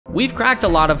We've cracked a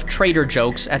lot of traitor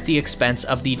jokes at the expense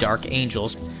of the Dark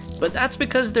Angels, but that's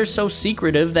because they're so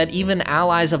secretive that even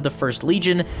allies of the First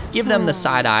Legion give them the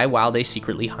side eye while they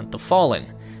secretly hunt the Fallen.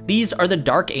 These are the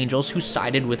Dark Angels who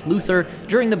sided with Luther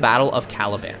during the Battle of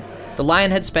Caliban. The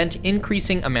Lion had spent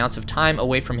increasing amounts of time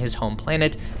away from his home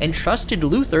planet and trusted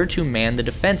Luther to man the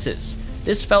defenses.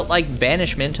 This felt like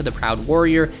banishment to the proud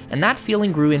warrior, and that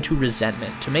feeling grew into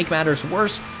resentment. To make matters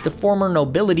worse, the former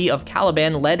nobility of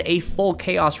Caliban led a full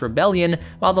Chaos rebellion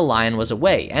while the Lion was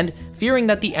away, and fearing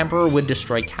that the Emperor would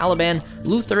destroy Caliban,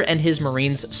 Luther and his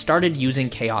Marines started using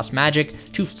Chaos magic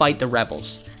to fight the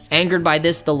rebels. Angered by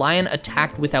this, the Lion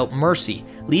attacked without mercy,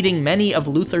 leading many of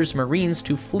Luther's Marines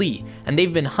to flee, and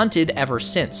they've been hunted ever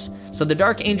since. So the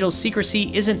Dark Angels' secrecy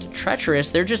isn't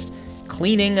treacherous, they're just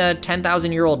cleaning a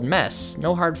 10,000-year-old mess.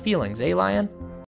 No hard feelings, eh, Lion?